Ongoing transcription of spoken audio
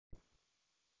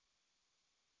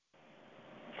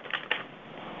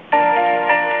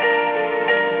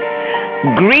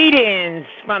Greetings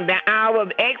from the Hour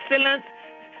of Excellence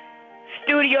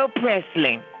Studio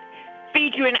Presley,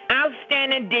 featuring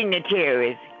outstanding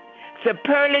dignitaries,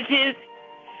 superlatives,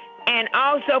 and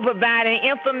also providing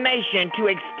information to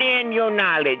extend your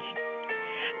knowledge.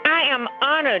 I am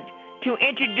honored to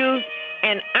introduce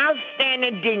an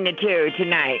outstanding dignitary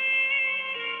tonight,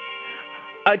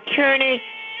 Attorney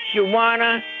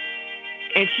Suwana,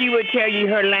 and she will tell you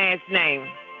her last name.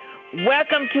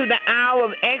 Welcome to the Hour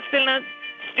of Excellence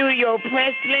Studio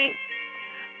Presley,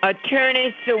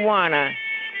 Attorney Suwana.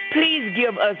 Please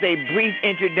give us a brief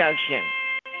introduction.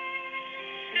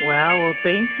 Well,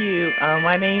 thank you.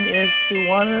 My name is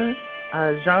Suwana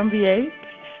Jean Janvier,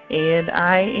 and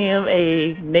I am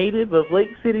a native of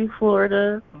Lake City,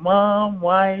 Florida, mom,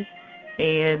 wife,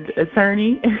 and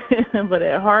attorney. But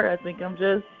at heart, I think I'm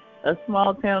just a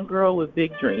small-town girl with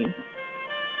big dreams.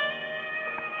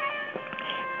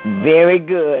 Very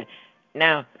good.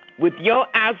 Now, with your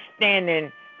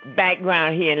outstanding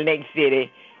background here in Lake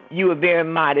City, you were very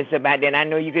modest about that. I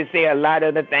know you can say a lot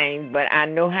of other things, but I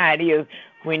know how it is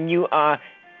when you are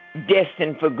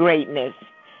destined for greatness.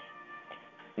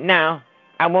 Now,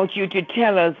 I want you to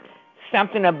tell us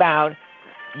something about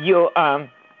your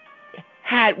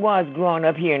how it was growing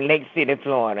up here in Lake City,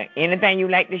 Florida. Anything you'd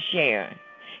like to share?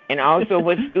 And also,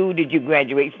 what school did you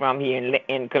graduate from here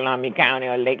in Columbia County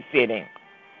or Lake City?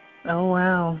 Oh,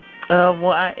 wow.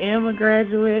 Well, I am a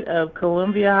graduate of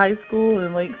Columbia High School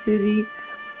in Lake City,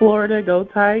 Florida. Go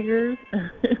Tigers.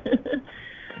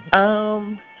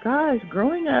 Gosh,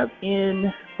 growing up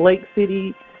in Lake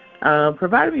City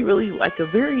provided me really like a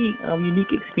very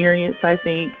unique experience, I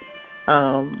think.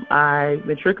 I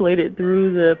matriculated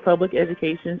through the public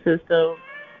education system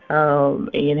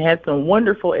and had some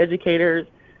wonderful educators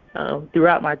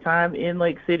throughout my time in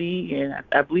Lake City, and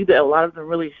I believe that a lot of them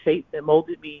really shaped and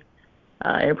molded me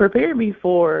and prepared me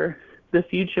for the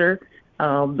future,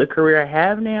 the career I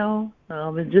have now,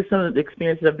 and just some of the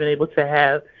experiences I've been able to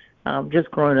have just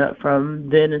growing up from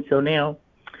then until now.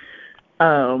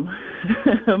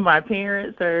 My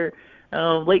parents are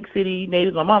Lake City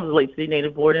native. My mom's a Lake City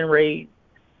native, born and raised,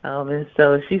 and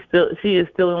so she is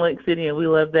still in Lake City, and we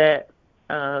love that,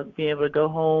 being able to go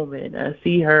home and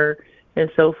see her and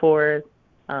so forth.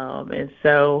 And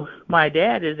so my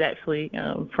dad is actually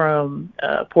from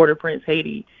Port-au-Prince,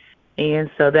 Haiti, and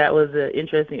so that was an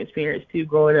interesting experience too,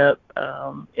 growing up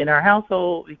in our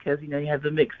household, because you have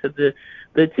the mix of the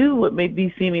two, what may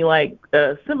be seeming like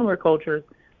similar cultures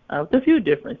with a few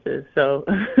differences. So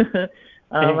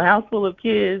a house full of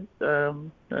kids,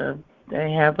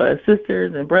 they have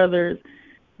sisters and brothers,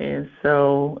 and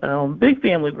so big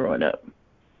family growing up.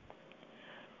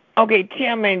 Okay,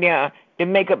 tell me the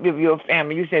makeup of your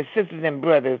family. You said sisters and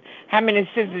brothers. How many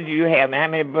sisters do you have, and how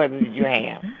many brothers do you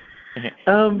have?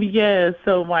 Yeah,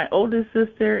 so my oldest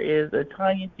sister is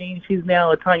Tanya Jean. She's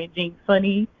now Tanya Jean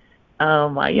Funny.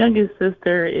 My youngest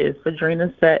sister is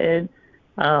Padrina Sutton.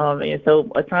 And so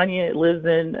Tanya lives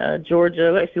in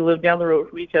Georgia. We actually live down the road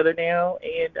from each other now,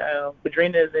 and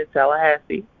Padrina is in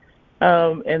Tallahassee.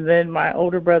 And then my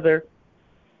older brother,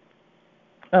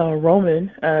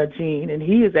 Roman Jean, and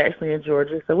he is actually in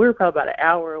Georgia, so we're probably about an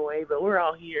hour away, but we're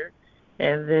all here.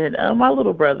 And then my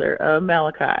little brother,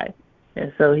 Malachi,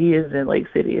 and so he is in Lake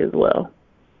City as well.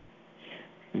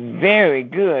 Very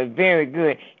good, very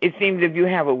good. It seems that you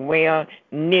have a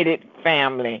well-knitted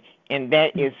family, and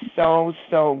that is so,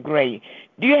 so great.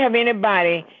 Do you have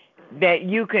anybody that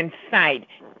you can cite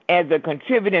as a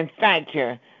contributing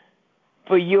factor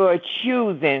for your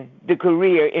choosing the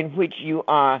career in which you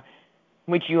are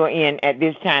in at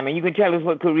this time? And you can tell us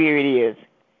what career it is.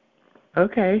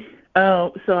 Okay.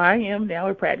 So I am now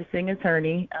a practicing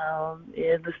attorney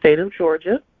in the state of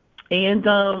Georgia. And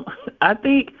I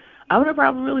think I would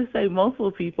probably really say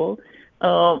multiple people.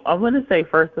 I'm going to say,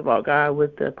 first of all, God,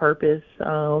 with the purpose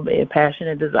and passion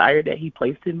and desire that he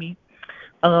placed in me.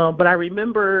 But I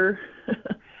remember,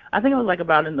 I think I was like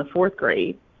about in the 4th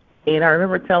grade. And I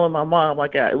remember telling my mom,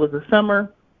 like it was the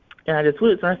summer, and I just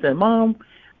went to her and said, Mom,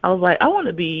 I was like, I want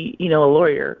to be, a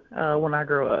lawyer when I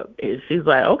grow up. And she's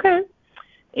like, okay.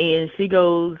 And she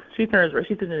goes, she's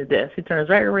sitting at the desk. She turns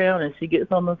right around and she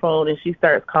gets on the phone and she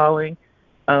starts calling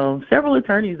several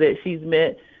attorneys that she's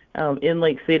met in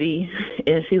Lake City.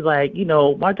 And she's like,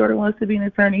 my daughter wants to be an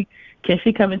attorney. Can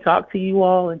she come and talk to you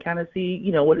all and kind of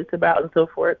see, what it's about and so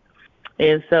forth?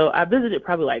 And so I visited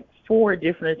probably like 4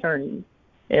 different attorneys.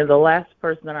 And the last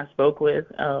person that I spoke with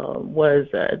was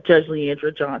Judge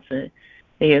Leandra Johnson.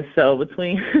 And so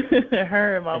between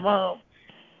her and my mom,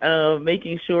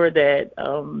 making sure that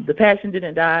the passion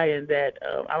didn't die and that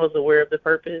I was aware of the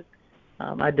purpose,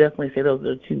 I definitely say those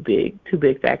are two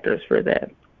big factors for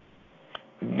that.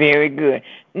 Very good.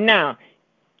 Now,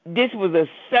 this was a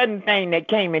sudden thing that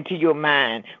came into your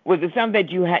mind. Was it something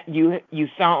that you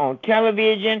saw on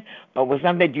television, or was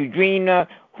something that you dreamed of?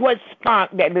 What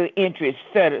sparked that little interest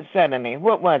suddenly?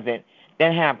 What was it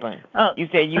that happened? You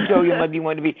said you told your mother you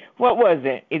wanted to be. What was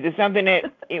it? Is it something that?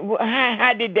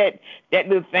 How did that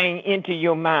little thing enter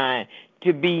your mind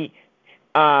to be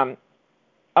an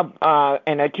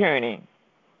attorney?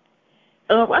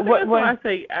 I think that's why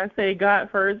I say God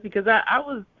first, because I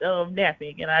was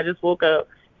napping and I just woke up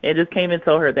and just came and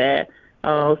told her that.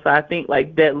 So I think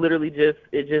like that literally just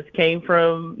came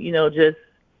from, just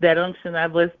that unction I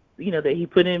was, that he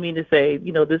put in me to say,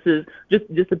 this is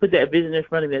just to put that vision in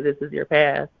front of me, that this is your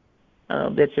path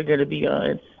that you're going to be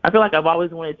on. I feel like I've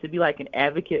always wanted to be like an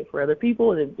advocate for other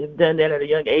people, and have done that at a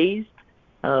young age.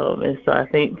 And so I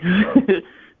think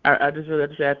I just really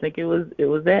I think it was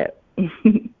that.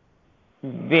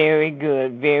 Very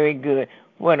good, very good.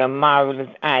 What a marvelous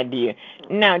idea.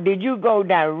 Now, did you go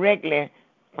directly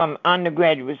from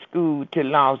undergraduate school to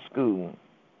law school?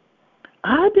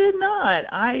 I did not.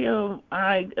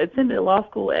 I attended law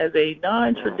school as a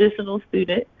non-traditional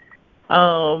student.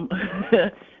 A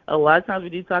lot of times we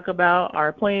do talk about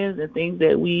our plans and things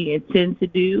that we intend to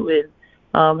do, and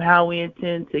how we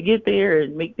intend to get there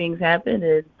and make things happen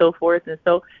and so forth. And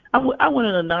so I went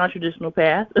on a non-traditional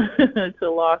path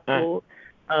to law school.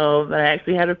 I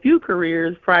actually had a few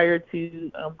careers prior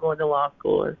to going to law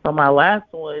school. And so my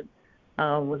last one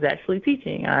was actually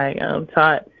teaching. I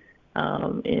taught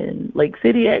in Lake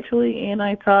City, actually, and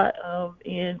I taught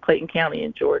in Clayton County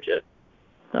in Georgia.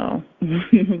 So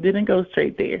didn't go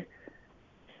straight there.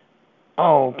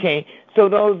 Okay. So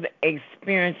those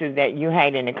experiences that you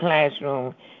had in the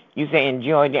classroom, you say in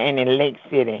Georgia and in Lake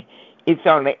City, it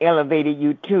sort of elevated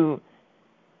you to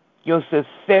your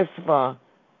successful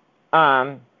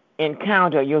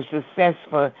encounter, your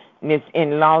successfulness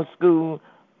in law school,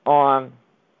 or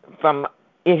from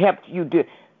it helped you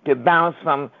to bounce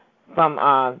from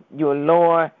your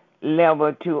lower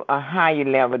level to a higher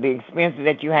level, the experiences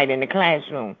that you had in the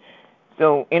classroom.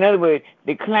 So, in other words,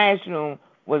 the classroom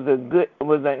was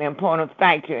an important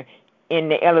factor in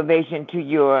the elevation to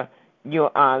your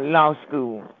law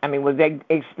school. I mean, was that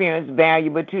experience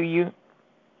valuable to you?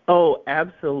 Oh,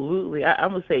 absolutely.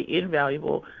 I'm going to say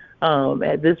invaluable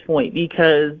at this point,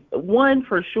 because one,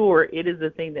 for sure, it is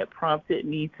the thing that prompted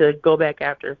me to go back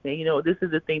after and say, this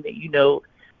is the thing that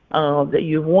that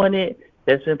you've wanted,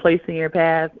 that's been placed in your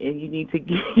path, and you need to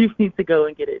go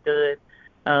and get it done.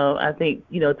 I think,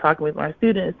 talking with my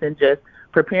students and just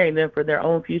preparing them for their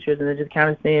own futures, and then just kind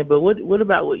of saying, but what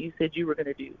about what you said you were going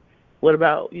to do? What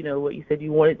about, what you said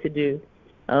you wanted to do?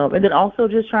 And then also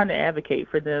just trying to advocate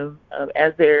for them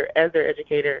as their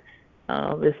educator.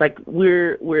 It's like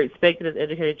we're expected as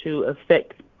educators to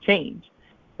affect change,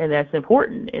 and that's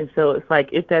important. And so it's like,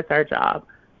 if that's our job,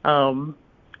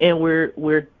 and we're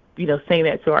saying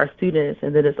that to our students,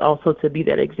 and then it's also to be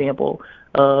that example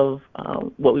of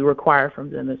what we require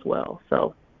from them as well.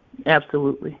 So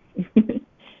absolutely.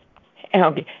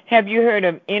 Okay. Have you heard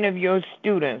of any of your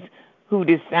students who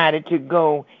decided to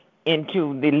go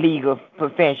into the legal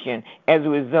profession as a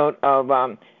result of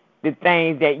the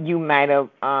things that you might have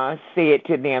said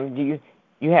to them? Do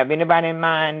you have anybody in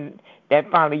mind that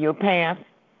follow your path?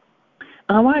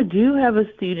 I do have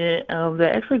a student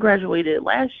that actually graduated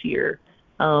last year,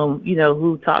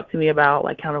 who talked to me about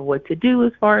like kind of what to do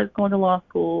as far as going to law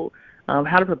school,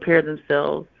 how to prepare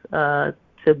themselves to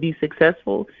be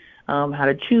successful, how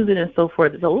to choose it, and so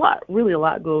forth. There's a lot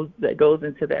that goes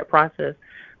into that process.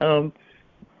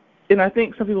 And I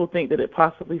think some people think that it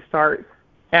possibly starts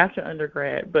after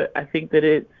undergrad, but I think that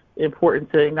it's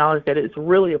important to acknowledge that it's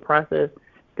really a process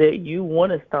that you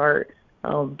want to start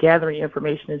gathering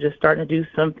information and just starting to do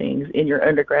some things in your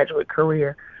undergraduate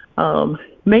career.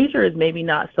 Major is maybe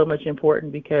not so much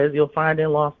important, because you'll find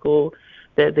in law school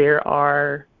that there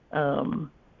are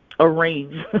a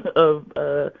range of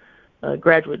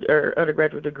graduate or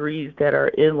undergraduate degrees that are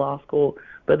in law school,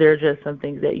 but there are just some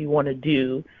things that you want to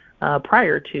do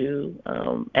prior to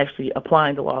actually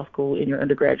applying to law school in your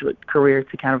undergraduate career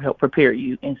to kind of help prepare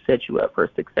you and set you up for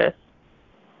success.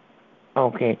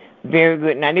 Okay, very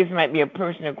good. Now, this might be a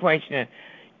personal question.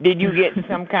 Did you get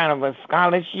some kind of a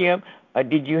scholarship, or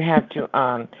did you have to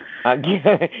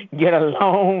get a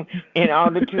loan in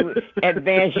order to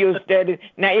advance your studies?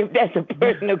 Now, if that's a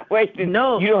personal question, you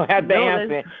don't have to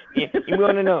answer. You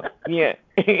want to know? Yeah.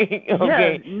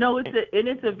 Okay. Yeah, no,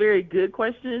 it's a very good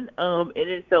question. And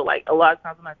it's so, like, a lot of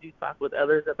times when I do talk with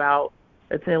others about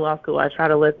attending law school, I try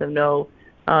to let them know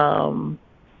that's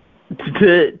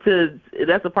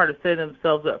a part of setting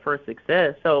themselves up for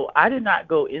success. So I did not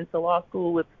go into law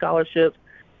school with scholarships.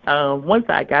 Once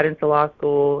I got into law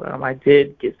school, I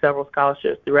did get several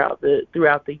scholarships throughout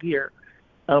the year,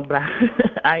 but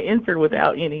I entered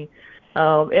without any.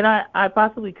 And I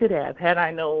possibly could have had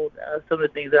I known some of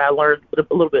the things that I learned a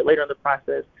little bit later in the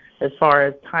process as far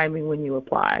as timing when you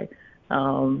apply.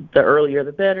 The earlier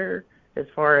the better as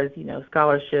far as,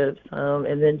 scholarships.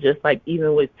 And then just like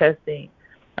even with testing,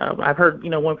 I've heard,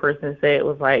 one person say it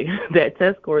was like that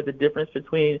test score is the difference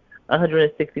between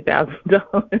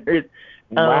 $160,000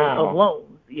 of loans.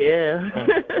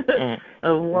 Yeah.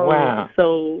 Of loans. Wow.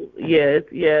 So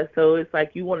so it's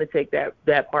like you want to take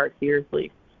that part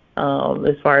seriously.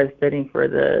 As far as studying for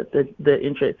the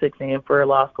entrance exam for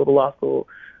law school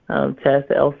test,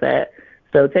 the LSAT.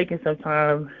 So taking some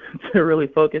time to really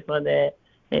focus on that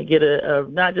and get a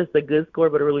not just a good score,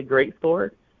 but a really great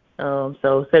score.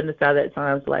 So setting aside that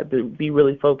time to be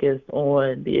really focused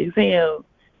on the exam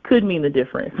could mean the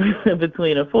difference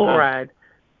between a full ride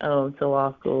to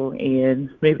law school and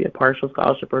maybe a partial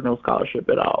scholarship or no scholarship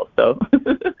at all. So,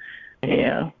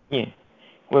 yeah. Yeah.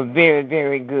 Well, very,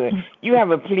 very good. You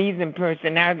have a pleasing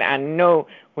personality. I know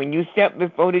when you step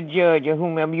before the judge or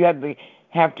whomever you have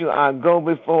to go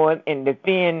before and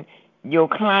defend your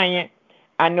client.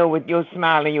 I know with your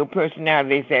smile and your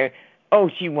personality, they say, "Oh,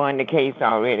 she won the case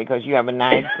already," because you have a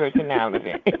nice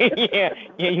personality.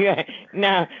 yeah.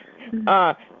 Now,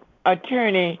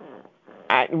 attorney,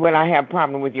 I have a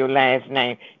problem with your last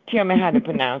name. Tell me how to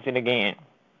pronounce it again.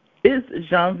 It's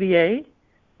Janvier.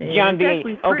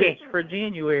 Janvier. Okay. For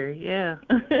January, yeah.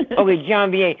 Okay,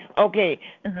 Janvier. Okay.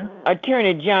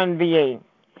 Attorney Janvier.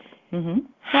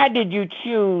 How did you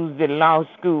choose the law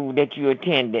school that you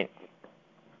attended?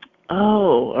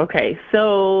 Oh, okay.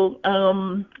 So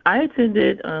I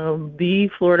attended the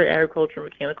Florida A&M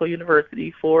Mechanical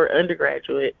University for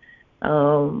undergraduate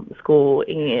school,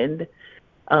 and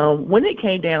when it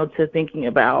came down to thinking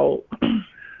about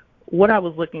what I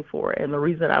was looking for and the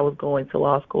reason I was going to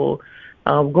law school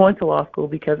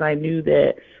because I knew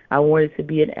that I wanted to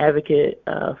be an advocate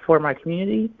for my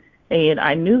community, and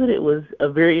I knew that it was a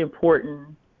very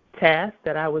important task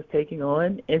that I was taking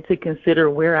on, and to consider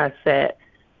where I sat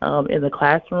in the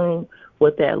classroom,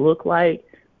 what that looked like,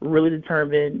 really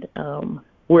determined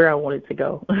where I wanted to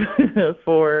go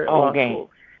for law school.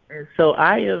 And so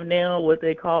I am now what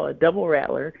they call a double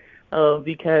rattler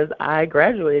because I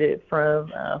graduated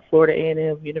from Florida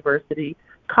A&M University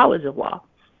College of Law.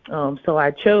 So I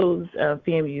chose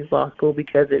FAMU's law school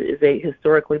because it is a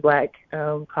historically black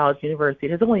college university.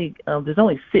 There's only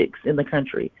 6 in the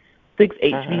country, 6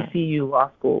 HBCU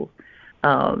law schools.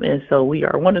 And so we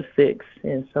are one of 6,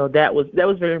 and so that was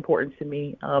very important to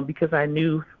me because I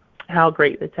knew how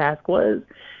great the task was,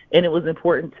 and it was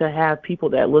important to have people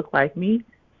that look like me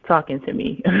talking to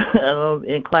me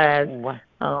in class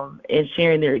and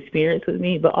sharing their experience with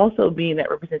me, but also being that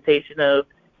representation of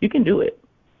you can do it.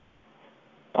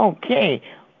 Okay,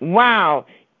 wow.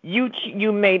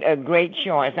 You made a great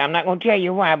choice. I'm not going to tell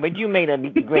you why, but you made a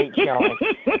great choice.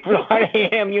 Florida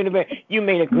A&M University, you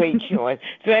made a great choice.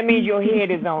 So that means your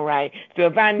head is all right. So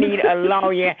if I need a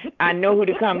lawyer, I know who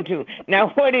to come to. Now,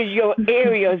 what is your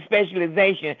area of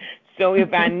specialization? So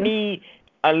if I need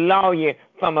a lawyer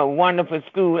from a wonderful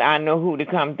school, I know who to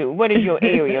come to. What is your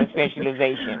area of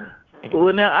specialization?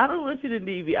 Well, now, I don't want you to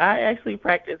need me. I actually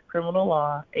practice criminal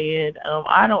law, and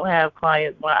I don't have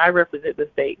clients. I represent the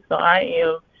state. So I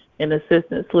am an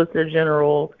assistant solicitor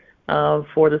general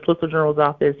for the Solicitor General's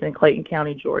office in Clayton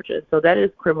County, Georgia. So that is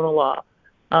criminal law.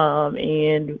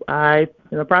 And I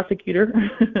am a prosecutor.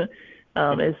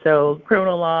 And so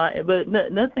criminal law, but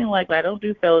nothing like that. I don't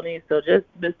do felonies, so just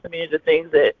misdemeanors, things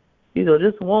that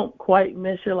just won't quite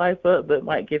mess your life up, but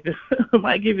might give you a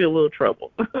little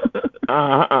trouble.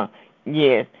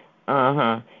 Yes.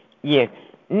 Yes.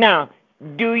 Now,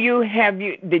 do you have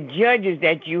the judges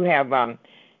that you have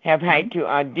had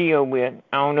to deal with?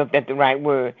 I don't know if that's the right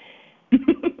word.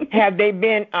 Have they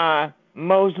been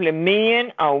mostly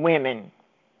men or women?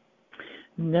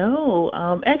 No,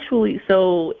 actually,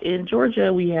 so in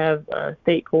Georgia we have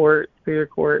state court, superior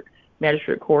court,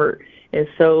 magistrate court, and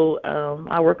so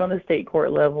I work on the state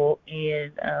court level,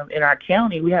 and in our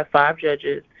county we have 5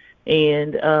 judges,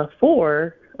 and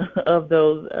 4 of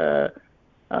those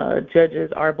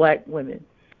judges are black women,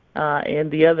 and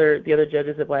the other judge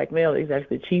is a black male. He's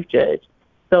actually chief judge.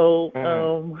 So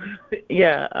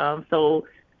so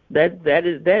that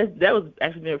was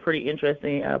actually a pretty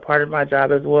interesting part of my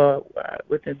job as well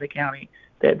within the county.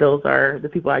 That those are the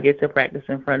people I get to practice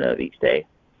in front of each day.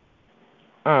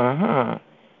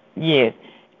 Yes.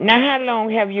 Now, how long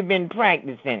have you been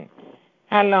practicing?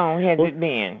 How long has it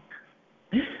been?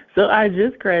 So I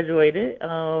just graduated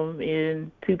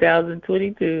in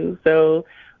 2022. So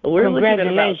We're looking at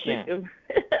about Congratulations.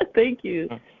 thank you.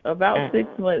 About 6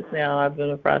 months now I've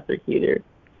been a prosecutor.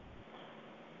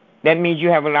 That means you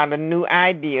have a lot of new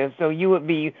ideas. So you would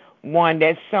be one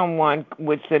that someone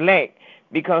would select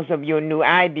because of your new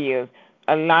ideas.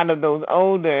 A lot of those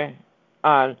older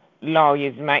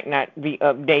lawyers might not be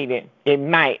updated. It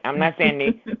might. I'm not saying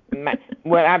they might.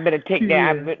 Well, I better take that. Yeah.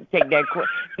 I better take that.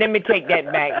 Let me take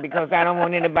that back because I don't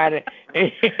want anybody.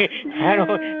 I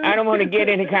don't want to get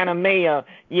any kind of mail.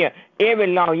 Yeah, every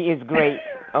lawyer is great.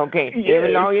 Okay, Yes.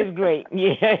 every lawyer is great.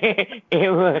 Yeah,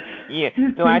 yeah.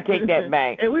 So I take that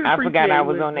back. I forgot I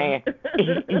was on there.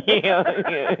 Yeah.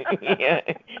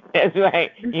 That's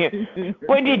right. Yeah.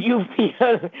 What did you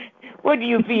feel? What do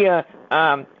you feel?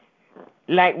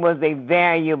 Like was a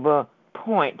valuable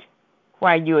point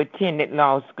while you attended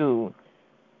law school?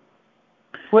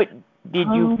 What did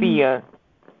you feel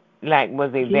like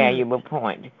was a valuable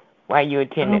point while you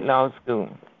attended law school?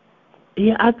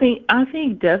 Yeah, I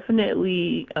think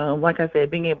definitely, like I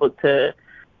said, being able to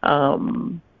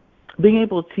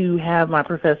have my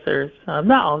professors,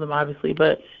 not all of them obviously,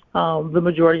 but the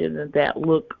majority of them that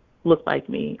look like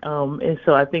me, and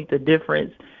so I think the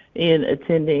difference in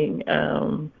attending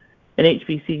an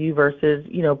HBCU versus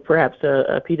perhaps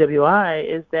a PWI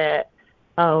is that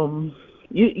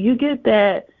you get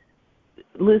that.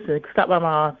 Listen, stop by my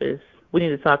office. We need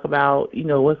to talk about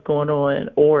what's going on,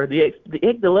 or the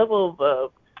level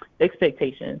of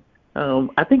expectation.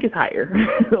 I think it's higher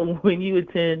when you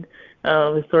attend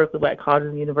historically Black colleges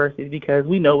and universities because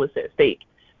we know what's at stake,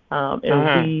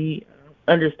 and we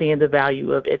understand the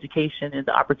value of education and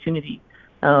the opportunity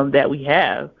that we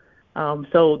have.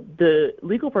 So the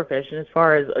legal profession, as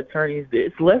far as attorneys,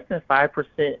 it's less than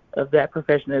 5% of that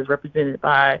profession is represented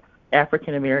by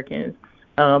African Americans,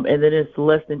 and then it's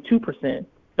less than 2%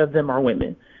 of them are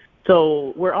women.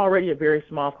 So we're already a very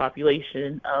small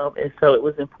population, and so it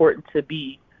was important to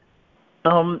be,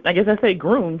 I guess I say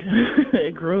groomed,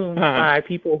 by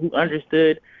people who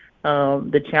understood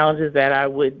the challenges that I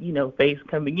would, face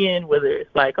coming in, whether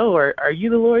it's like, oh, are you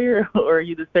the lawyer, or are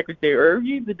you the secretary, or are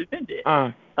you the defendant?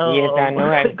 Yes, I know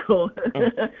that.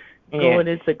 Going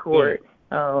into court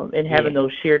and having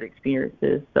those shared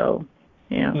experiences. So,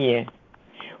 yeah. Yeah.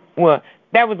 Well,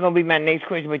 that was going to be my next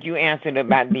question, but you answered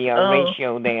about the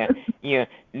ratio there. Yeah,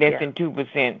 less than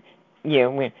 2%.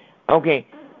 Yeah. Okay.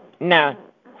 Now,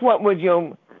 what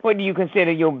do you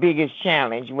consider your biggest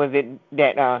challenge? Was it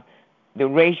that the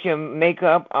racial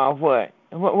makeup, or what?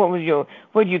 What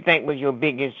do you think was your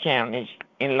biggest challenge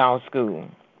in law school?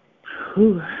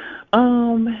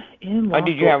 In law or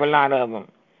did you have a lot of them?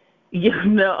 Yeah,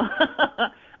 no.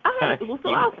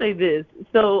 I'll say this.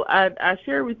 So I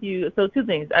share with you, so two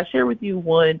things. I share with you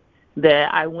one,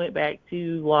 that I went back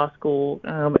to law school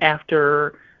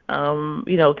after, kind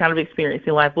of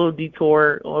experiencing life, a little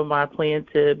detour on my plan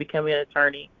to becoming an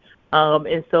attorney.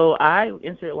 And so I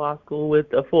entered law school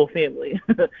with a full family.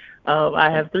 I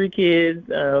have 3 kids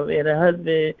and a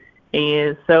husband.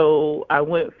 And so I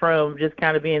went from just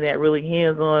kind of being that really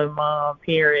hands-on mom,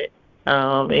 parent,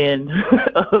 and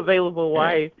available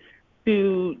wife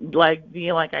to like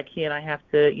being like I have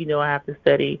to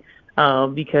study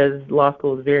because law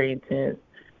school is very intense.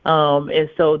 And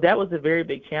so that was a very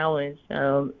big challenge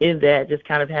in that, just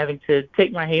kind of having to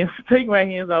take my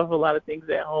hands off a lot of things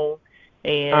at home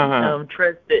and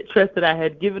trust that I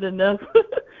had given enough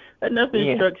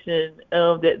instruction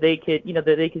that they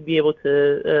could be able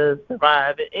to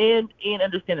survive and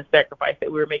understand the sacrifice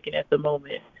that we were making at the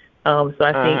moment. So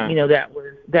I think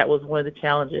that was one of the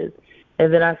challenges.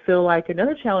 And then I feel like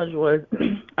another challenge was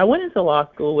I went into law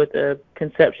school with a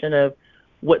conception of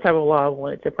what type of law I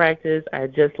wanted to practice. I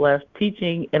had just left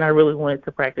teaching, and I really wanted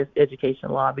to practice education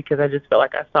law because I just felt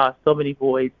like I saw so many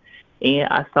voids, and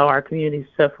I saw our community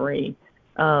suffering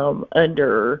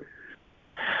under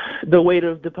the weight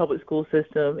of the public school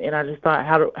system. And I just thought,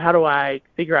 how do I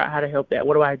figure out how to help that?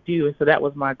 What do I do? And so that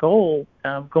was my goal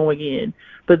going in.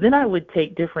 But then I would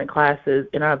take different classes,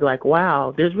 and I'd be like,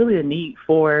 wow, there's really a need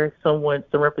for some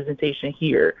representation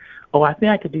here. Oh, I think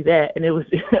I could do that. And it was,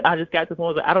 I just got to the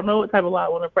point where I don't know what type of law I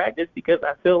want to practice because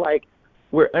I feel like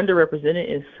we're underrepresented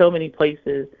in so many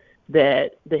places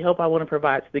that the help I want to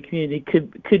provide to the community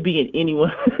could be in any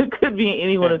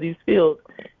one of these fields.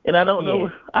 And I don't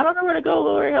know where to go.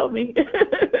 Lord, help me.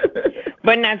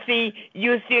 But now, see,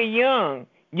 you're still young.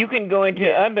 You can go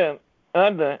into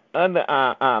other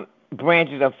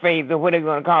branches of faith, or what they're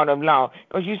going to call them, law,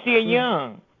 because you're still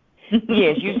young.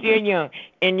 Yes, you're still young,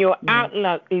 and your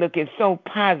outlook is so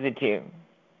positive.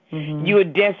 Mm-hmm. You are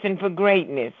destined for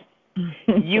greatness.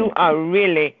 You are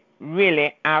really,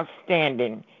 really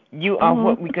outstanding. You are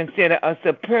what we consider a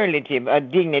superlative, a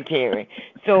dignitary.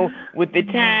 So with the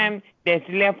time that's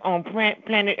left on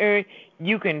planet Earth,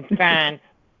 you can find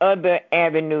other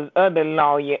avenues, other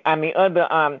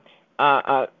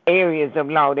areas of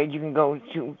law that you can go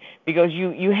to, because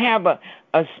you have a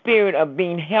spirit of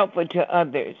being helpful to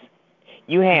others.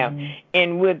 You have,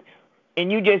 and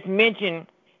you just mentioned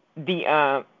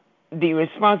the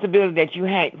responsibility that you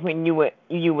had when you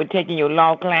were taking your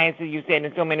law classes. You said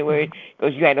in so many words,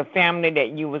 because you had a family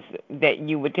that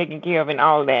you were taking care of and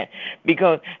all that.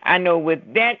 Because I know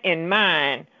with that in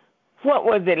mind, what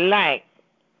was it like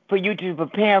for you to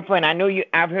prepare for? And I know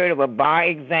I've heard of a bar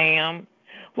exam.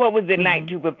 What was it like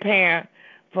to prepare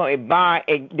for the bar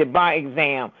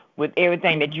exam with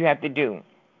everything that you have to do?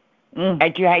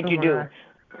 That you had to do.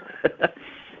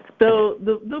 So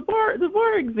the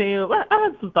bar exam, I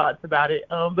have some thoughts about it.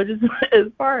 But as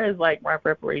far as like my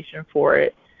preparation for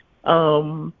it,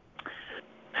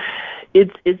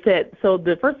 it's that. So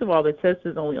first of all, the test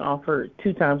is only offered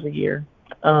 2 times a year.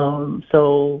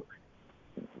 So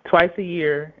twice a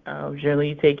year. Generally,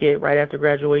 you take it right after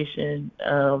graduation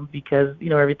because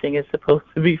everything is supposed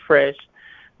to be fresh.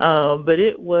 But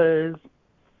it was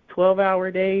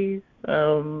 12-hour days,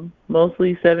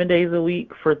 mostly 7 days a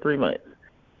week for 3 months.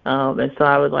 And so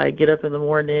I would like get up in the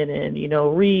morning and,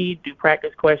 read, do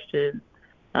practice questions,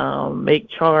 make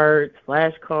charts,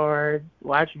 flashcards,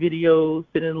 watch videos,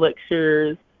 sit in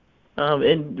lectures,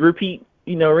 and repeat,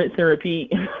 rinse and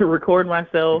repeat, record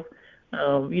myself,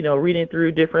 reading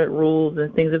through different rules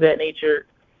and things of that nature,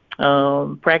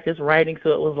 practice writing.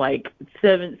 So it was like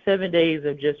 7 days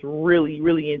of just really,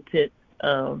 really intense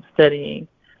studying.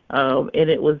 And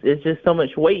it's just so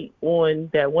much weight on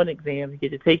that one exam. You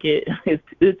get to take it.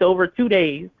 It's over 2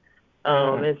 days,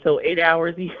 and so 8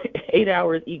 hours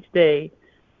each day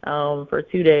for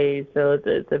 2 days. So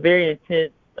it's a very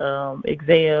intense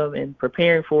exam, and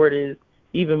preparing for it is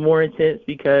even more intense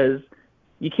because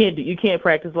you can't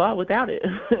practice law without it.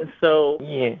 So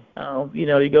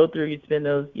you go through, you spend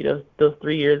those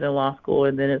 3 years in law school,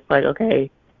 and then it's like,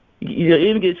 okay. You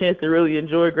even get a chance to really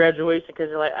enjoy graduation because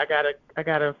you're like, I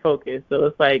gotta focus. So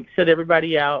it's like, shut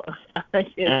everybody out. I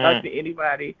can't talk to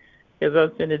anybody because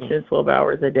I'm spending 10, 12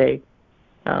 hours a day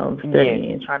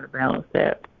studying and trying to balance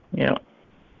that. Yeah.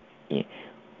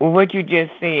 Well, what you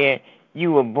just said,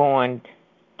 you were born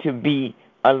to be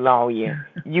a lawyer.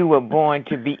 You were born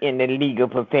to be in the legal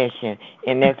profession,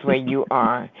 and that's where you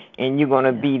are, and you're going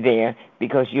to be there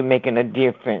because you're making a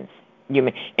difference.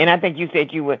 And I think you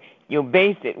said your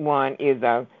basic one is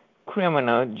a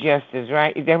criminal justice,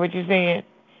 right? Is that what you said?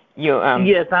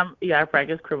 Yes, I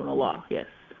practice criminal law. Yes.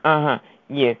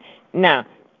 Yes. Now,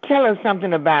 tell us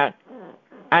something about.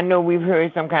 I know we've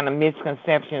heard some kind of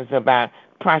misconceptions about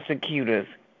prosecutors.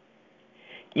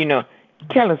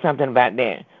 Tell us something about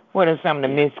that. What are some of the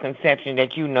misconceptions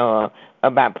that you know of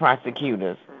about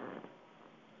prosecutors?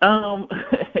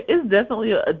 It's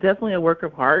definitely a work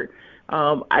of art.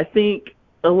 I think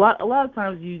a lot of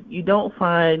times you don't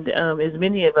find as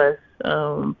many of us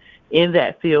in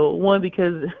that field. One,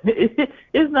 because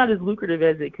it's not as lucrative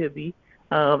as it could be,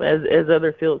 as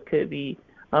other fields could be.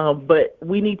 But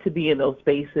we need to be in those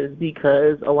spaces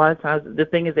because a lot of times the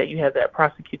thing is that you have that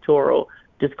prosecutorial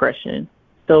discretion.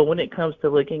 So when it comes to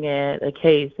looking at a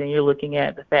case and you're looking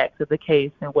at the facts of the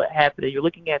case and what happened, and you're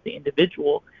looking at the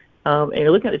individual and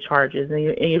you're looking at the charges and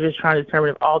you're just trying to determine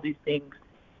if all these things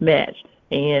match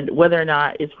and whether or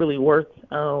not it's really worth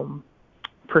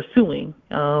pursuing,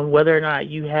 whether or not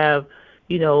you have,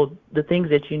 the things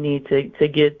that you need to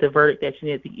get the verdict that you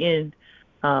need at the end.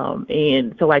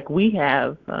 And so like we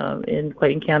have in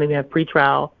Clayton County, we have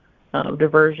pretrial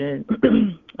diversion,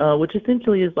 which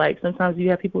essentially is like sometimes you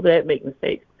have people that make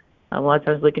mistakes. A lot of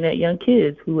times looking at young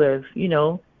kids who have,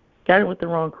 got in with the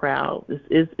wrong crowd.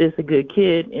 It's a good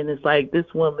kid, and it's like this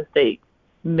one mistake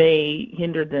may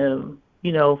hinder them,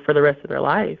 for the rest of their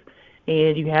life.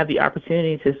 And you have the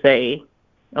opportunity to say,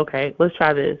 okay, let's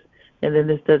try this, and then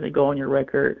this doesn't go on your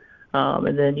record.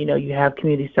 And then, you have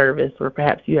community service, or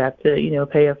perhaps you have to,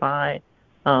 pay a fine.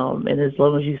 And as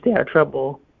long as you stay out of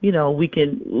trouble, we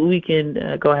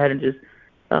can go ahead and just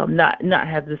not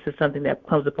have this as something that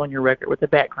comes up on your record with a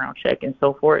background check and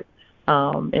so forth.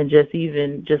 And just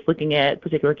looking at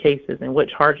particular cases and what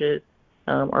charges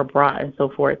are brought and so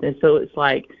forth. And so it's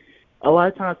like a lot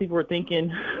of times people are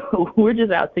thinking we're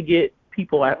just out to get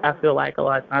people. I feel like a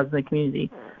lot of times in the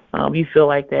community, you feel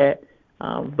like that.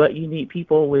 But you need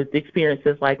people with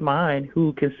experiences like mine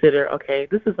who consider, okay,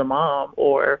 this is a mom,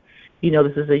 or,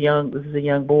 this is a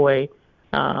young boy,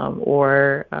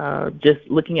 or just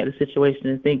looking at the situation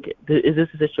and think, is this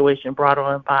a situation brought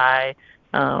on by,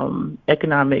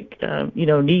 economic,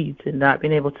 needs and not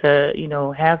being able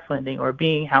to, have funding or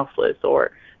being houseless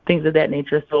or things of that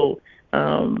nature. So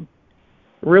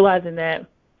realizing that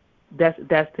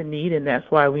that's the need, and that's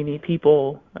why we need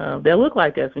people that look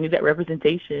like us. We need that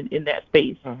representation in that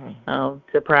space to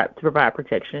provide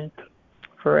protection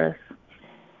for us.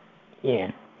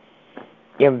 Yeah.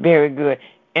 Yeah, very good.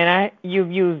 And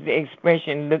you've used the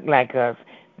expression "look like us."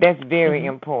 That's very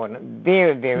important.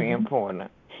 Very, very important.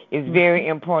 It's very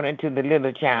important to the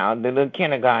little child, the little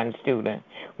kindergarten student,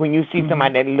 when you see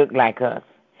somebody that look like us.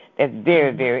 That's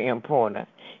very, very important.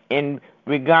 And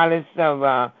regardless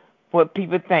of what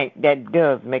people think, that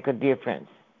does make a difference.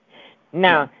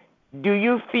 Now, do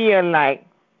you feel like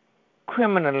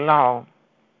criminal law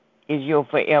is your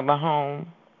forever home?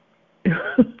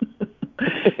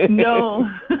 No.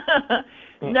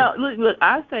 No, look,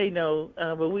 I say no,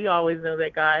 but we always know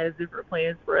that God has different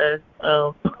plans for us.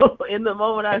 In the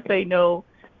moment I say no,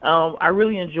 I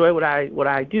really enjoy what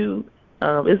I do.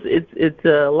 It's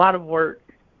a lot of work.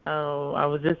 I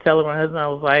was just telling my husband, I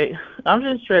was like, I'm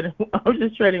just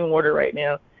treading water right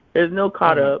now. There's no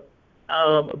caught up.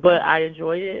 But I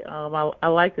enjoy it. I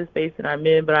like the space that I'm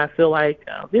in, but I feel like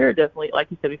there are definitely,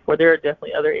 like you said before, there are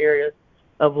definitely other areas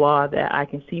of law that I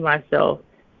can see myself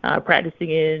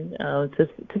practicing in to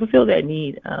fulfill that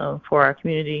need for our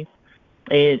community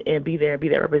and be there and be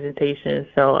that representation.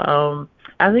 So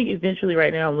I think eventually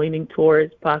right now I'm leaning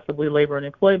towards possibly labor and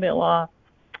employment law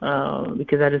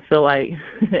because I just feel like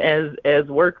as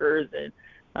workers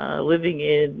and living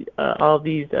in all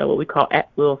these what we call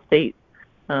at-will states,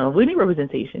 we need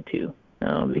representation too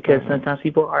because sometimes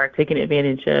people are taking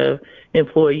advantage of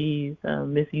employees,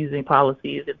 misusing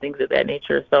policies and things of that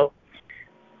nature. So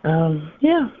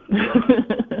yeah.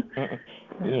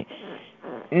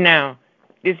 Now,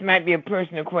 this might be a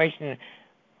personal question,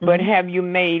 but have you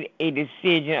made a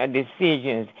decision or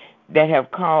decisions that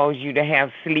have caused you to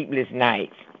have sleepless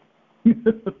nights?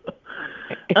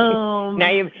 Now,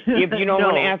 if you don't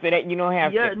want to answer that, you don't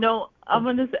have to. Yeah, no, I'm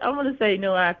gonna say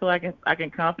no. I feel like I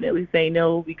can confidently say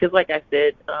no because, like I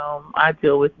said, I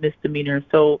deal with misdemeanors.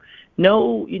 So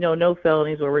no, no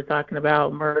felonies where we're talking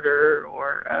about murder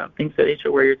or things of that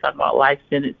nature where you're talking about life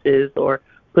sentences or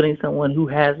putting someone who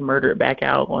has murdered back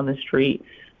out on the street,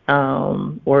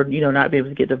 or not be able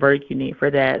to get the verdict you need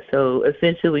for that. So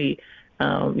essentially,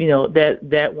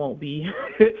 that won't be.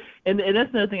 and that's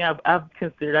another thing I've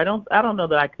considered. I don't know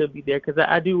that I could be there because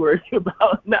I do worry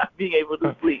about not being able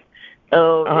to sleep in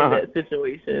that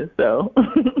situation. So.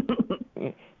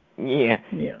 Yeah.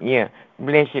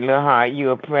 Bless your little heart.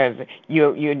 You're a present.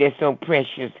 You're just so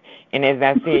precious. And as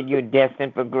I said, you're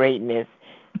destined for greatness.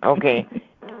 Okay.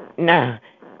 Now,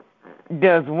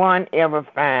 do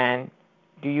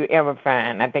you ever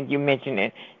find, I think you mentioned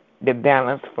it, the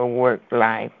balance for work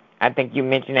life? I think you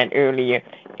mentioned that earlier,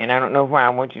 and I don't know why I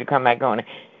want you to come back on it.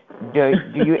 Do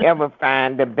you ever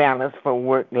find the balance for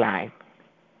work life?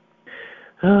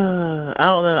 I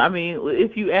don't know. I mean,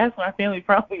 if you ask my family,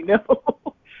 probably no.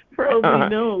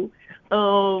 No.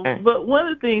 But one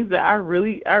of the things that I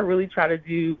really try to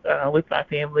do with my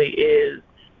family is,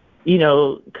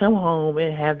 come home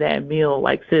and have that meal,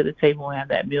 like sit at the table and have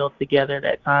that meal together,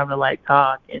 that time to like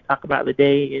talk about the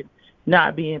day and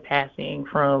not being passing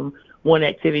from one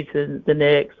activity to the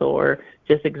next or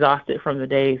just exhausted from the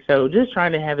day. So just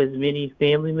trying to have as many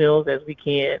family meals as we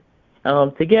can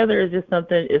together is just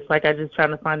something. It's like I just trying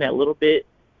to find that little bit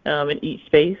in each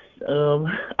space.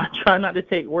 I try not to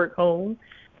take work home.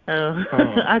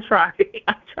 I try.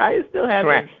 It still happens.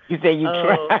 Right. You say you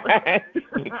try.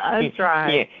 I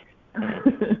try.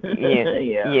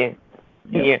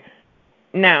 Yeah.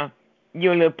 Now,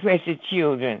 your little precious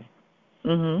children.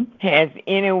 Has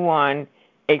anyone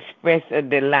expressed a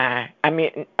desire,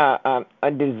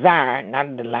 a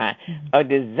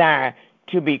desire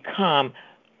to become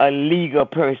a legal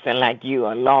person like you,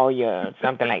 a lawyer or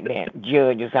something like that,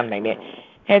 judge or something like that?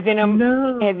 No.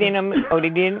 Oh, they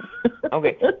didn't?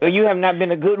 Okay. So you have not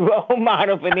been a good role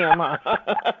model for them, huh?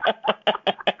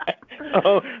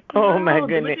 Oh no, my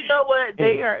goodness. But you know what?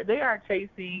 They are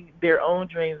chasing their own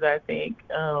dreams, I think.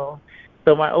 So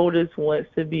my oldest wants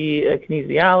to be a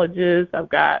kinesiologist. I've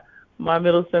got my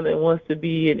middle son that wants to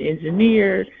be an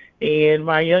engineer, and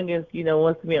my youngest,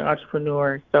 wants to be an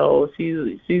entrepreneur. So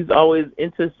she's always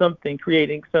into something,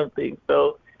 creating something.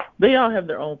 So they all have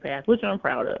their own path, which I'm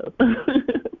proud of.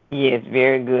 Yes,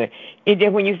 very good. It's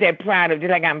just when you said proud of, just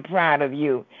like I'm proud of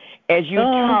you. As you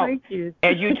talk,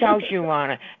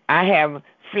 Suwana, I have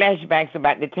flashbacks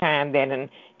about the time that,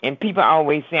 and people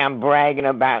always say I'm bragging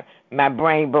about my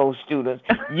Brainbow students.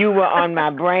 You were on my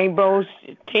Brainbow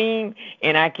team,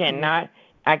 and I cannot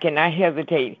I cannot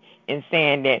hesitate in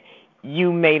saying that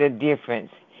you made a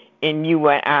difference. And you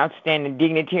were an outstanding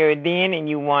dignitary then, and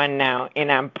you won now.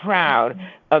 And I'm proud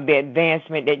of the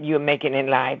advancement that you're making in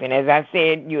life. And as I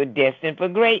said, you're destined for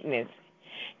greatness.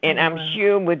 And I'm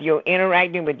sure with your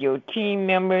interacting with your team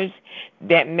members,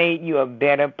 that made you a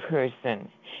better person.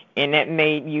 And that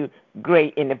made you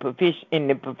great in the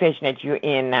profession that you're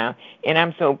in now. And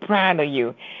I'm so proud of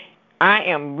you. I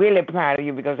am really proud of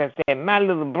you because I said my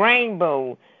little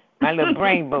brainbow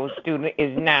student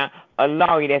is now a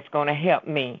lawyer that's going to help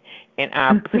me. And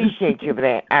I appreciate you for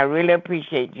that. I really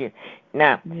appreciate you.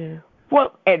 Now,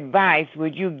 what advice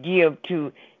would you give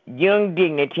to young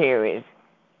dignitaries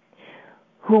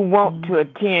who want to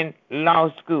attend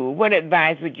law school? What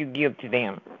advice would you give to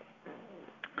them?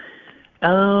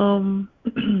 I'm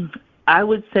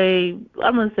going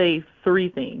to say three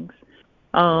things.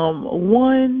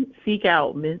 One, seek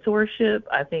out mentorship.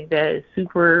 I think that is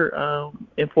super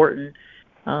important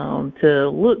to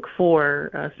look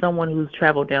for someone who's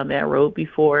traveled down that road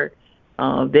before,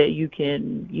 that you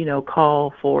can,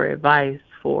 call for advice,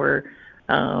 for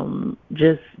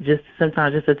just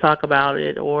sometimes just to talk about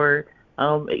it, or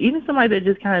even somebody that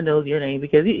just kind of knows your name,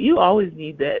 because you always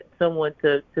need that someone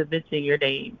to mention your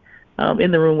name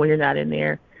in the room when you're not in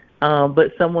there.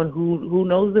 But someone who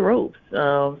knows the ropes.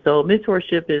 So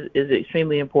mentorship is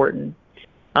extremely important.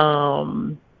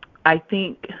 I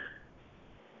think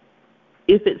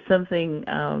if it's something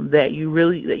that you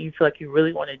feel like you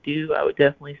really want to do, I would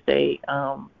definitely say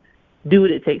do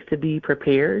what it takes to be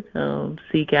prepared.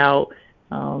 Seek out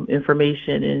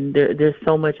information, and there's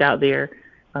so much out there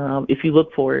if you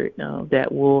look for it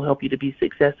that will help you to be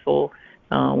successful.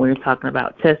 When you're talking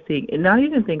about testing, and not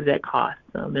even things that cost.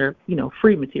 They're,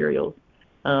 free materials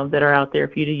that are out there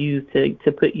for you to use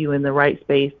to put you in the right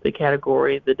space, the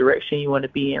category, the direction you want to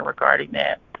be in regarding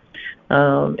that.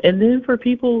 And then for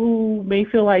people who may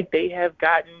feel like they have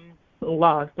gotten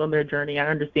lost on their journey, I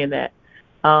understand that.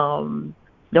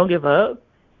 Don't give up.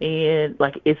 And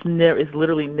it's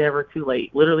literally never too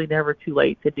late. Literally never too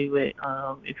late to do it.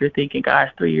 If you're thinking,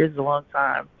 gosh, 3 years is a long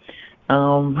time.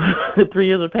 3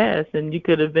 years have passed and you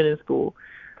could have been in school.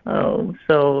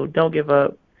 So don't give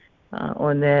up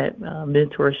on that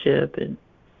mentorship, and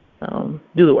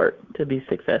do the work to be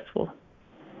successful.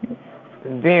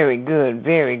 Very good,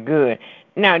 very good.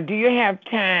 Now, do you have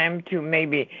time to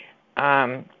maybe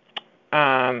to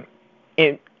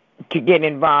get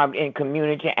involved in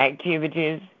community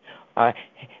activities, or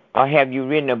have you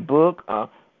written a book, or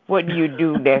what do you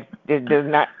do that does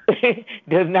not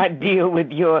does not deal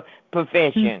with your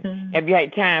profession? Have you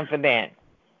had time for that?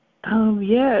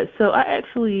 Yeah. So I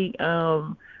actually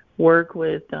work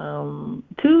with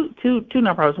two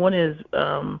nonprofits. One is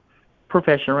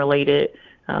profession related,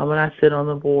 and I sit on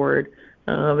the board,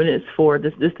 and it's for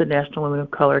this the National Women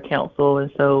of Color Council,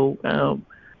 and so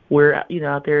we're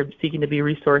out there seeking to be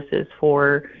resources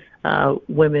for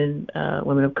women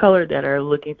of color that are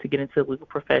looking to get into the legal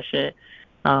profession.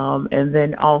 And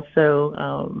then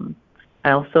also,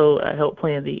 I also help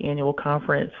plan the annual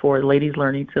conference for Ladies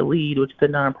Learning to Lead, which is a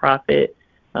nonprofit.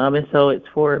 And so it's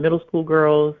for middle school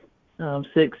girls,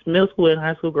 6 middle school and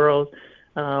high school girls.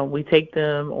 We take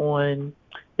them on,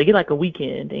 they get like a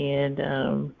weekend,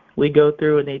 and we go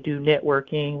through and they do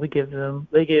networking.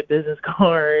 They get business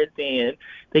cards, and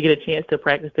they get a chance to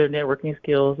practice their networking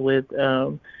skills with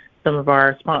some of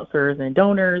our sponsors and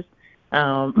donors.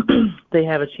 They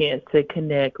have a chance to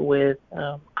connect with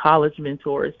college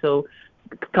mentors, so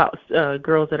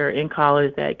girls that are in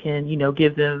college that can,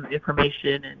 give them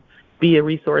information and be a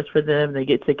resource for them. They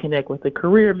get to connect with a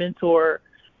career mentor.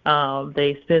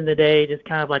 They spend the day just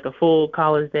kind of like a full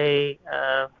college day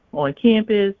on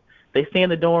campus. They stay in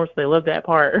the dorms, so they love that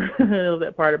part. They love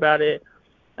that part about it.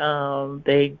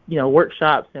 They,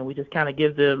 workshops, and we just kind of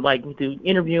give them, we do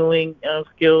interviewing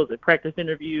skills and practice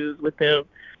interviews with them.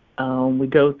 We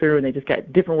go through, and they just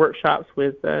got different workshops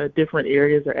with different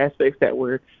areas or aspects that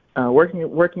we're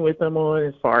working with them on,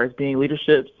 as far as being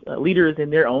leaders in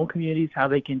their own communities, how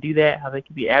they can do that, how they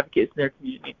can be advocates in their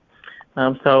community.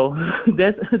 So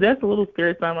that's a little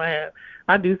spare time I have.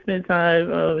 I do spend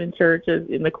time in church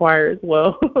in the choir as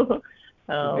well.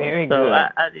 Very so good.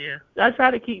 I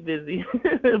try to keep busy,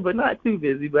 but not too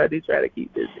busy. But I do try to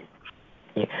keep busy.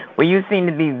 Yeah. Well, you seem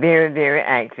to be very, very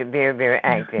active. Very, very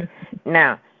active.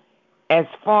 Now, as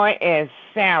far as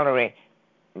salary,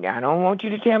 I don't want you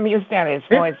to tell me your salary. As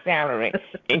far as salary,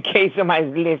 in case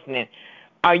somebody's listening,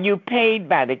 are you paid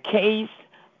by the case?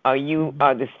 Are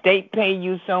the state pay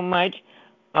you so much?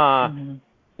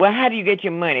 Well, how do you get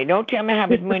your money? Don't tell me how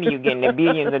much money you're getting, the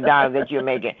billions of dollars that you're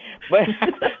making. But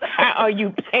how are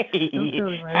you paid?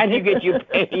 How do you get your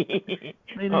pay?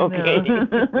 Okay.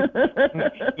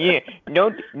 Yeah.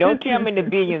 Don't tell me the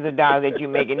billions of dollars that you're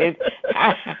making. It's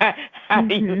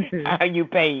how you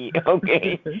paid.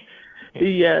 Okay.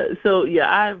 Yeah. So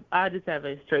I just have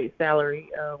a straight salary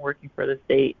working for the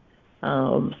state.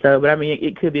 But I mean,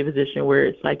 it could be a position where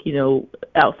it's like,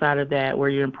 outside of that, where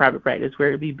you're in private practice, where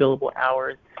it'd be billable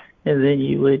hours, and then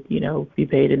you would, be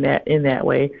paid in that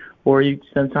way. Or you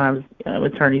sometimes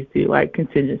attorneys do like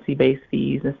contingency-based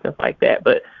fees and stuff like that.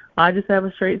 But I just have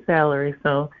a straight salary,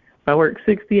 so if I work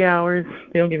 60 hours,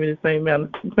 they don't give me the same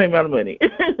amount of money.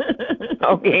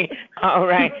 Okay, all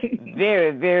right, very,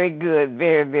 very good,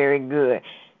 very, very good.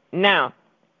 Now,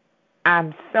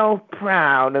 I'm so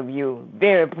proud of you,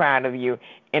 very proud of you,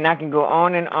 and I can go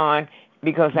on and on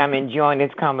because I'm enjoying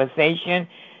this conversation.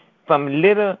 From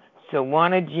little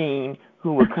Suwana Jean,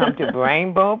 who will come to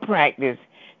Rainbow Practice,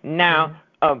 now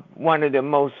one of the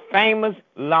most famous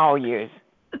lawyers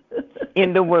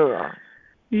in the world.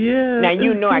 Yeah.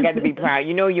 Now, I got to be proud.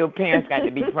 Your parents got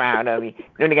to be proud of you.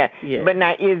 Yeah. But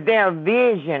now, is there a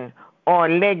vision or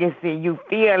legacy you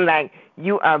feel like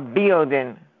you are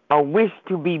building or wish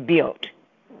to be built?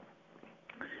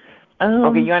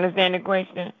 Okay, you understand the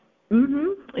question?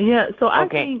 Yeah. So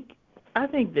okay. I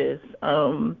think this.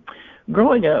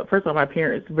 Growing up, first of all, my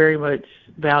parents very much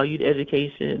valued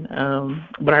education.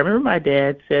 But I remember my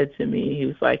dad said to me, he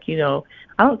was like, I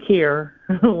don't care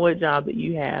what job that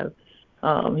you have.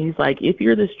 He's like, if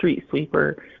you're the street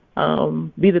sweeper,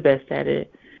 be the best at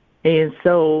it. And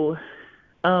so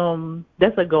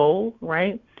that's a goal,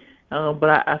 right?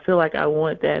 But I feel like I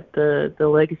want that the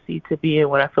legacy to be, and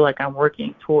what I feel like I'm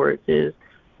working towards is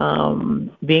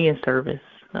being in service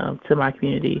to my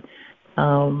community.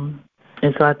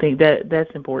 And so I think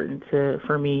that's important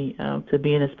for me to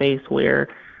be in a space where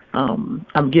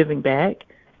I'm giving back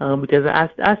because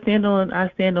I stand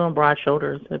on broad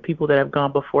shoulders of people that have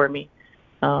gone before me.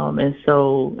 And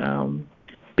so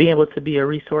being able to be a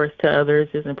resource to others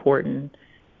is important,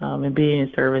 and being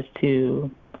in service to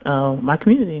my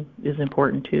community is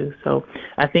important too. So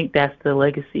I think that's the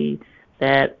legacy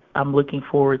that I'm looking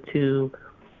forward to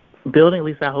building. At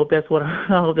least I hope that's what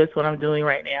I'm doing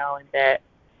right now, and that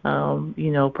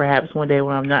perhaps one day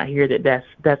when I'm not here,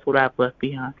 that's what I've left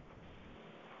behind.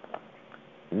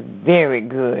 Very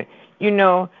good.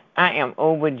 I am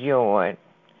overjoyed.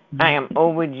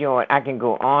 I can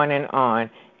go on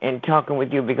and talking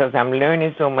with you because I'm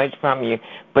learning so much from you.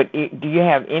 But do you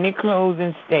have any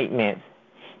closing statements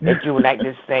that you would like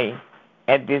to say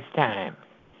at this time?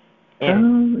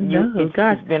 No,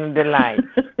 gosh. It's been a delight.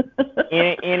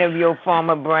 Any of your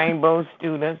former Rainbow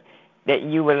students that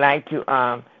you would like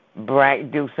to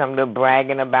do some little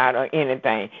bragging about or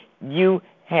anything? You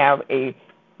have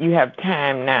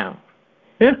time now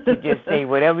to just say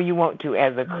whatever you want to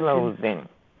as a closing.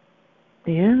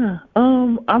 Yeah.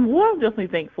 I'm definitely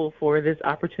thankful for this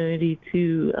opportunity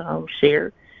to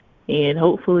share, and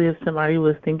hopefully, if somebody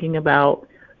was thinking about,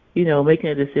 making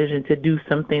a decision to do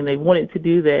something they wanted to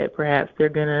do, that perhaps they're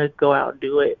gonna go out and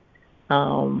do it,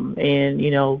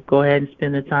 and go ahead and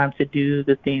spend the time to do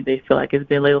the thing they feel like has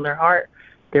been laid on their heart,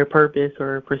 their purpose,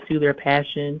 or pursue their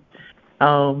passion.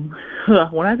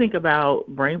 When I think about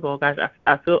Rainbow, gosh,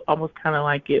 I feel almost kind of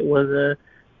like it was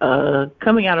a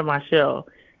coming out of my shell.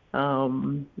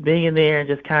 Being in there and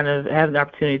just kind of having the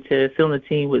opportunity to sit on the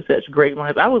team with such great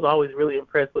minds. I was always really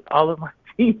impressed with all of my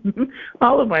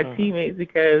teammates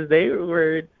because they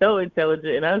were so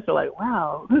intelligent, and I was like,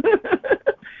 wow.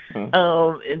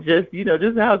 And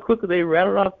just how quickly they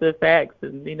rattled off the facts,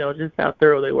 and just how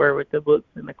thorough they were with the books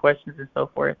and the questions and so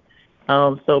forth.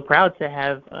 So proud to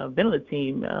have been on the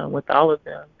team with all of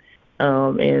them.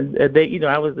 And they,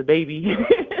 I was the baby.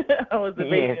 I was the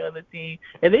baby on the team,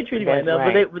 and they treated me like that.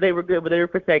 Right. But they were good, but they were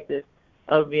protective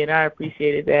of me, and I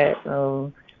appreciated that,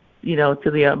 to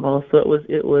the utmost. So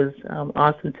it was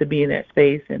awesome to be in that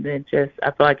space, and then I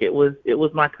felt like it was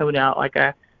my coming out. Like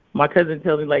my cousin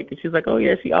told me, she's like, oh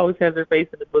yeah, she always has her face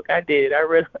in the book. I did. I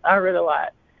read a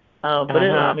lot, but it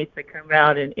allowed me to come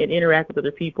out and interact with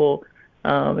other people,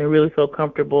 and really feel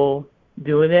comfortable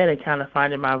doing that and kind of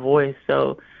finding my voice.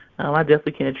 So. I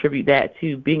definitely can attribute that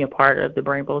to being a part of the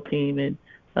Rainbow team and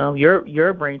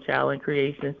your brainchild and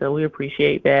creation. So we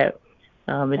appreciate that.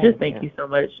 And just thank you so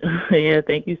much. Yeah,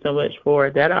 thank you so much for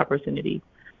that opportunity.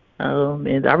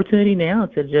 And the opportunity now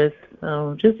to just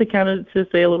to kind of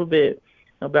just say a little bit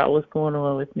about what's going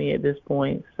on with me at this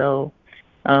point. So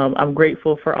I'm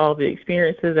grateful for all the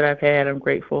experiences that I've had. I'm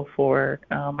grateful for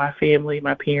my family,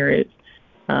 my parents,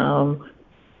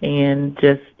 and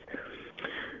just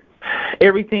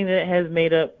everything that has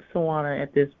made up Suwana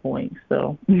at this point.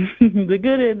 So the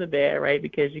good and the bad, right?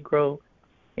 Because you grow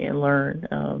and learn.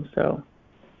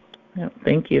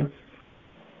 Thank you.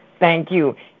 Thank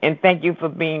you. And thank you for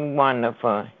being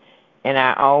wonderful. And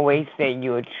I always say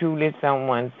you are truly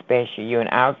someone special. You're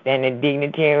an outstanding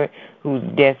dignitary who's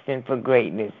destined for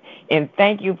greatness. And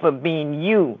thank you for being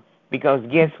you, because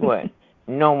guess what?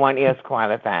 No one else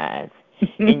qualifies.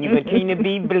 And you continue to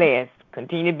be blessed.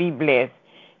 Continue to be blessed.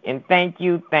 And thank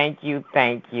you, thank you,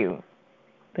 thank you.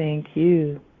 Thank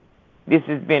you. This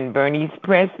has been Bernice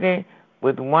Presley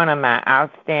with one of my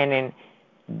outstanding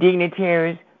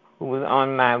dignitaries who was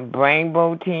on my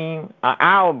Rainbow team,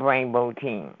 our Rainbow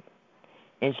team.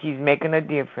 And she's making a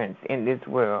difference in this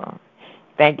world.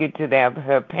 Thank you to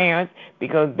her parents,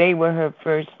 because they were her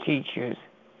first teachers.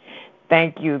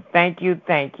 Thank you, thank you,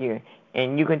 thank you.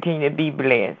 And you continue to be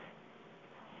blessed.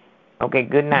 Okay,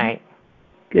 good night.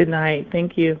 Good night.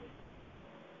 Thank you.